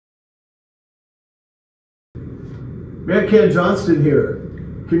Mayor Ken Johnston here.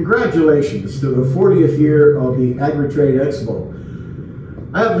 Congratulations to the 40th year of the Agri-Trade Expo.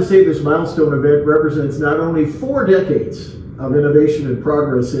 I have to say this milestone event represents not only 4 decades of innovation and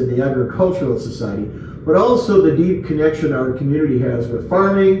progress in the agricultural society, but also the deep connection our community has with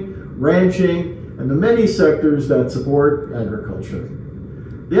farming, ranching, and the many sectors that support agriculture.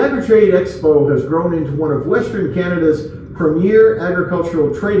 The Agri-Trade Expo has grown into one of Western Canada's premier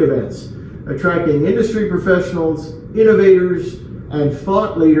agricultural trade events, attracting industry professionals, innovators, and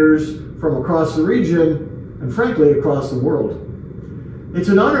thought leaders from across the region and frankly across the world. It's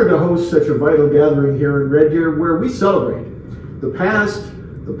an honor to host such a vital gathering here in Red Deer, where we celebrate the past,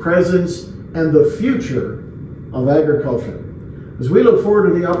 the present, and the future of agriculture. As we look forward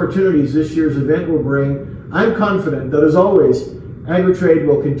to the opportunities this year's event will bring, I'm confident that, as always, Agri-Trade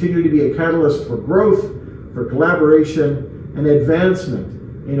will continue to be a catalyst for growth, for collaboration, and advancement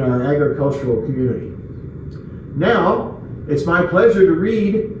in our agricultural community. Now, it's my pleasure to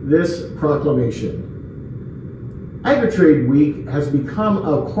read this proclamation. Agri-Trade Week has become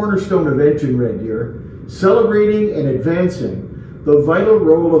a cornerstone event in Red Deer, celebrating and advancing the vital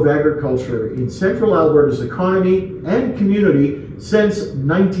role of agriculture in Central Alberta's economy and community since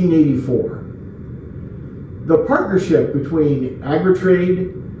 1984. The partnership between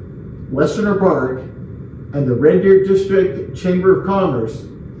Agri-Trade, Western Park, and the Red Deer District Chamber of Commerce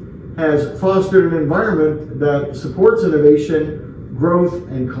has fostered an environment that supports innovation, growth,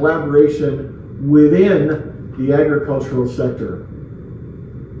 and collaboration within the agricultural sector.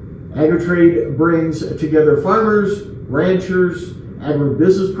 Agri-Trade brings together farmers, ranchers,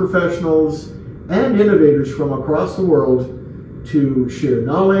 agribusiness professionals, and innovators from across the world to share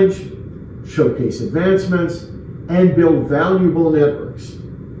knowledge, showcase advancements, and build valuable networks.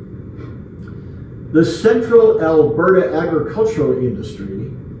 The Central Alberta agricultural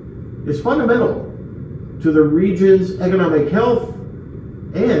industry is fundamental to the region's economic health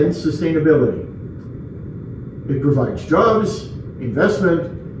and sustainability. It provides jobs,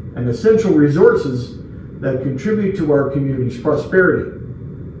 investment, and essential resources that contribute to our community's prosperity.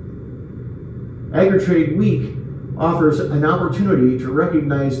 Agri-Trade Week offers an opportunity to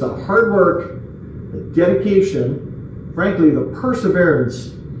recognize the hard work, the dedication, frankly, the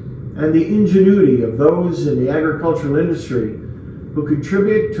perseverance, and the ingenuity of those in the agricultural industry who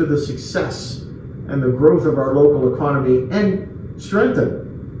contribute to the success and the growth of our local economy and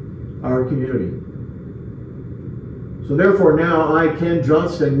strengthen our community. So therefore now I, Ken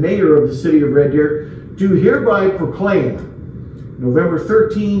Johnston, Mayor of the City of Red Deer, do hereby proclaim November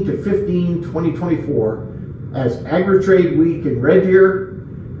 13 to 15, 2024 as Agri-Trade Week in Red Deer,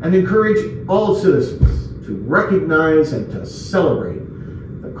 and encourage all citizens to recognize and to celebrate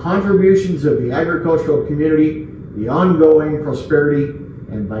the contributions of the agricultural community, the ongoing prosperity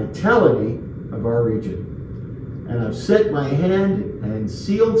and vitality of our region. And I've set my hand and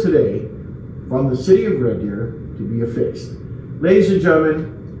seal today from the City of Red Deer to be affixed. Ladies and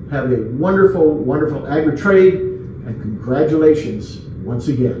gentlemen, have a wonderful, wonderful Agri-Trade, and congratulations once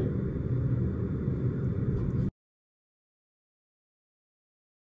again.